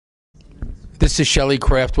This is Shelley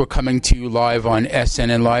Kraft. We're coming to you live on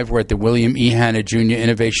SNNLive. We're at the William E. Hanna Jr.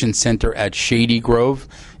 Innovation Center at Shady Grove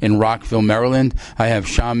in Rockville, Maryland. I have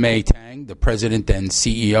Cha-Mei Tang, the president and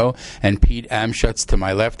CEO, and Pete Amstutz to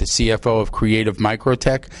my left, the CFO of Creatv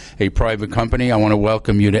MicroTech, a private company. I want to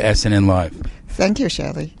welcome you to SNNLive. Thank you,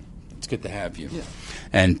 Shelley. It's good to have you. Yeah.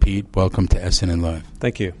 And Pete, welcome to SNNLive.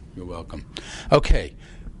 Thank you. You're welcome. Okay,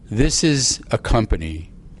 this is a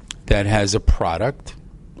company that has a product.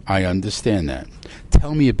 I understand that.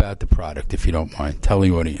 Tell me about the product, if you don't mind. Tell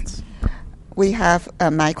the audience. We have a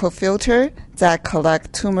microfilter that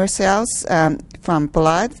collects tumor cells from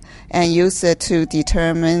blood and use it to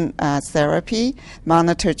determine therapy,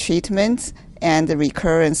 monitor treatment, and the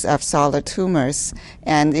recurrence of solid tumors.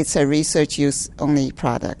 And it's a research-use-only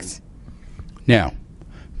product. Now,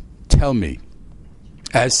 tell me,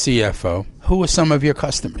 as CFO, who are some of your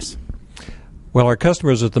customers? Well, our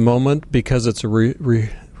customers at the moment, because it's a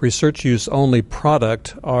research-use-only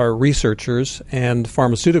product, are researchers and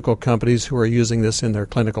pharmaceutical companies who are using this in their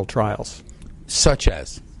clinical trials. Such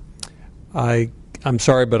as? I'm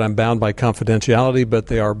sorry, but I'm bound by confidentiality, but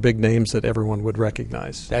they are big names that everyone would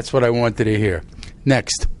recognize. That's what I wanted to hear.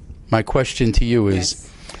 Next, my question to you is,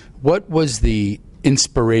 what was the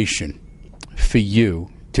inspiration for you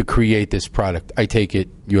to create this product? I take it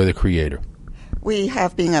you're the creator. We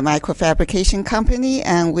have been a microfabrication company,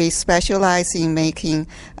 and we specialize in making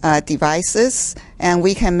devices, and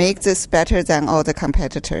we can make this better than all the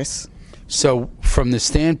competitors. So from the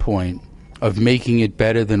standpoint of making it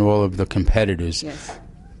better than all of the competitors, yes.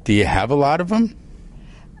 Do you have a lot of them?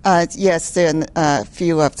 Yes, there are a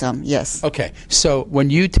few of them, yes. Okay, so when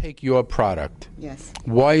you take your product, yes.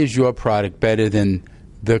 Why is your product better than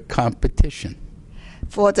the competition?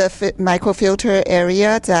 For the microfilter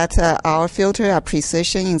area, that our filter are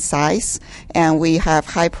precision in size, and we have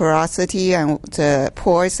high porosity, and the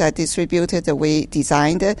pores are distributed the way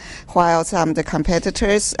designed it, while some of the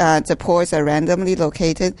competitors, the pores are randomly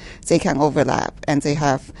located, they can overlap, and they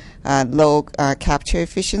have low capture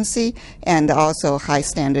efficiency and also high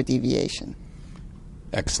standard deviation.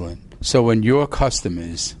 Excellent. So when your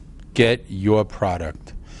customers get your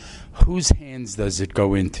product, whose hands does it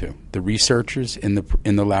go into? The researchers in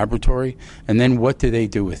the laboratory? And then what do they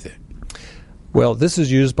do with it? Well, this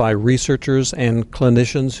is used by researchers and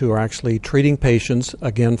clinicians who are actually treating patients,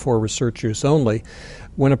 again, for research use only.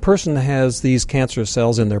 When a person has these cancer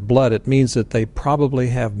cells in their blood, it means that they probably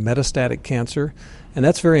have metastatic cancer. And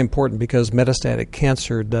that's very important because metastatic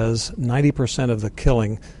cancer does 90% of the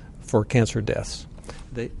killing for cancer deaths.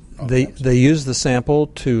 They use the sample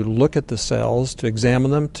to look at the cells, to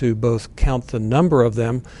examine them, to both count the number of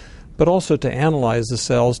them, but also to analyze the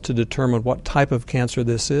cells to determine what type of cancer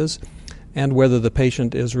this is and whether the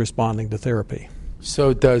patient is responding to therapy.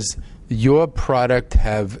 So does your product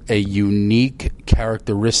have a unique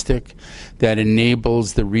characteristic that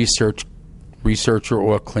enables the researcher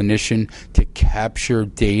or clinician to capture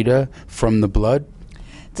data from the blood?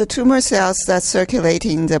 The tumor cells that circulate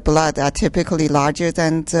in the blood are typically larger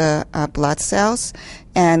than the blood cells,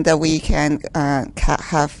 and we can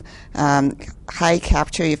have high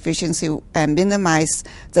capture efficiency and minimize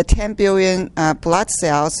the 10 billion blood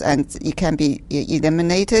cells, and it can be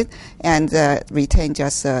eliminated and retain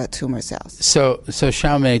just tumor cells. So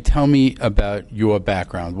Cha-Mei, tell me about your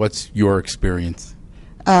background. What's your experience?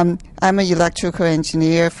 I'm an electrical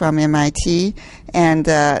engineer from MIT, and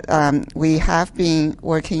we have been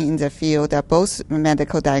working in the field of both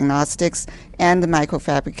medical diagnostics and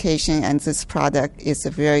microfabrication, and this product is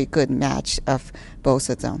a very good match of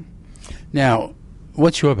both of them. Now,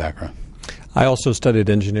 what's your background? I also studied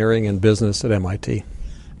engineering and business at MIT.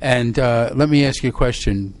 And let me ask you a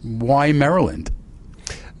question. Why Maryland?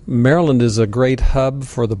 Maryland is a great hub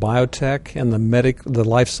for the biotech and the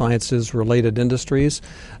life sciences related industries.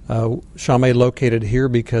 Cha-Mei located here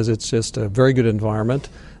because it's just a very good environment.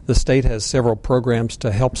 The state has several programs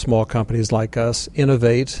to help small companies like us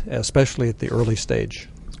innovate, especially at the early stage.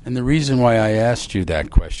 And the reason why I asked you that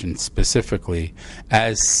question specifically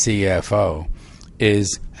as CFO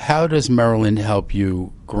is, how does Maryland help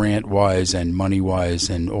you grant-wise and money-wise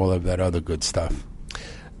and all of that other good stuff?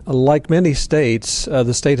 Like many states,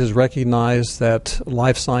 the state has recognized that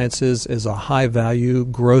life sciences is a high-value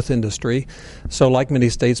growth industry. So like many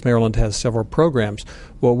states, Maryland has several programs.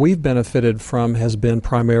 What we've benefited from has been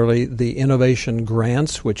primarily the innovation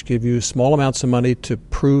grants, which give you small amounts of money to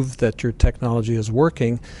prove that your technology is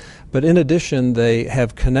working. But in addition, they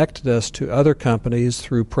have connected us to other companies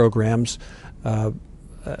through programs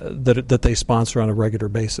that they sponsor on a regular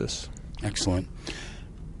basis. Excellent.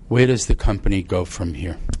 Where does the company go from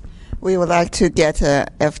here? We would like to get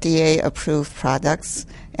FDA approved products,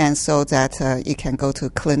 and so that it can go to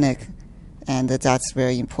clinic, and that's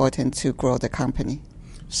very important to grow the company.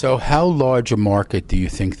 So how large a market do you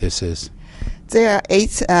think this is? There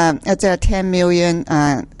are 10 million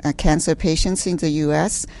cancer patients in the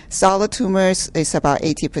U.S. Solid tumors is about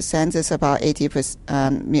 80%. There's about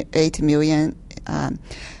 8 million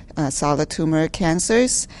solid tumor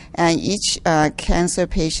cancers, and each cancer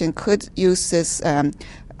patient could use this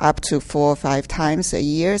up to 4 or 5 times a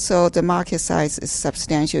year. So the market size is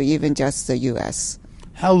substantial, even just the U.S.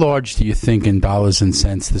 How large do you think in dollars and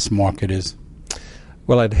cents this market is?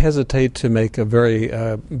 Well, I'd hesitate to make a very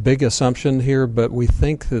big assumption here, but we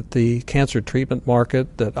think that the cancer treatment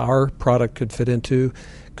market that our product could fit into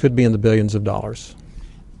could be in the billions of dollars.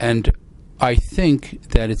 And I think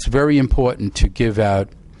that it's very important to give out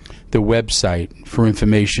the website for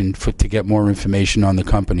information, to get more information on the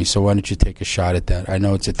company. So why don't you take a shot at that? I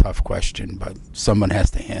know it's a tough question, but someone has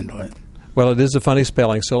to handle it. Well, it is a funny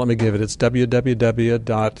spelling, so let me give it. It's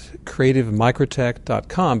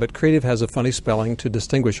www.creativemicrotech.com, but Creative has a funny spelling to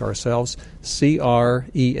distinguish ourselves, C-R-E-A-T-V,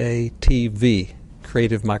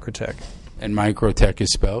 Creative MicroTech. And MicroTech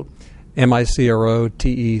is spelled?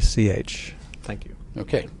 M-I-C-R-O-T-E-C-H. Thank you.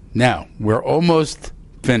 Okay. Now, we're almost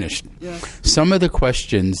finished. Yes. Some of the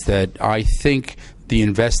questions that I think the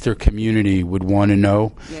investor community would want to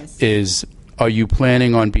know is, are you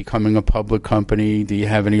planning on becoming a public company? Do you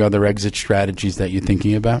have any other exit strategies that you're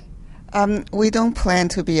thinking about? We don't plan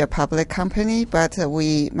to be a public company, but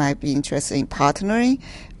we might be interested in partnering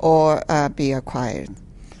or be acquired.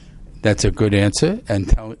 That's a good answer.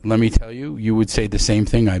 And let me tell you, you would say the same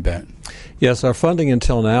thing, I bet. Yes, our funding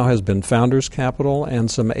until now has been founders' capital and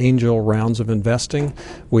some angel rounds of investing.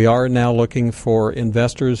 We are now looking for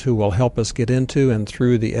investors who will help us get into and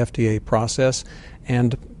through the FDA process,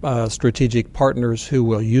 and strategic partners who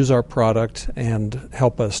will use our product and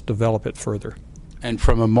help us develop it further. And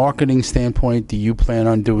from a marketing standpoint, do you plan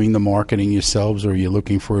on doing the marketing yourselves, or are you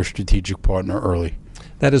looking for a strategic partner early?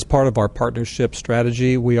 That is part of our partnership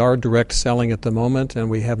strategy. We are direct selling at the moment,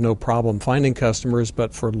 and we have no problem finding customers,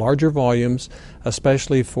 but for larger volumes,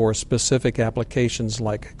 especially for specific applications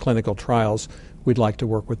like clinical trials, we'd like to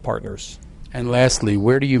work with partners. And lastly,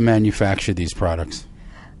 where do you manufacture these products?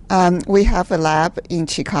 We have a lab in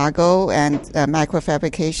Chicago, and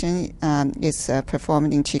microfabrication is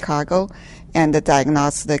performed in Chicago, and the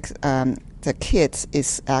diagnostic, the kit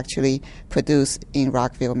is actually produced in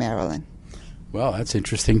Rockville, Maryland. Well, that's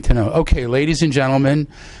interesting to know. Okay, ladies and gentlemen,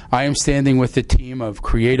 I am standing with the team of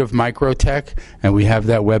Creatv MicroTech, and we have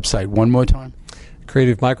that website. One more time.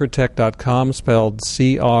 CreativeMicrotech.com, spelled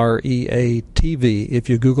C-R-E-A-T-V. If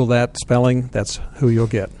you Google that spelling, that's who you'll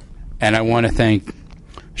get. And I want to thank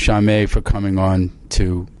Cha-Mei for coming on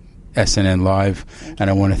to SNNLive, and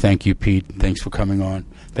I want to thank you, Pete. Thanks for coming on.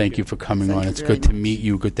 Thank you for coming on. It's good to meet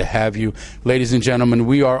you. Good to have you. Ladies and gentlemen,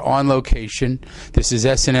 we are on location. This is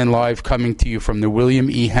SNNLive coming to you from the William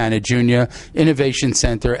E. Hanna Jr. Innovation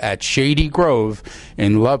Center at Shady Grove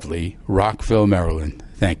in lovely Rockville, Maryland.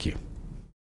 Thank you.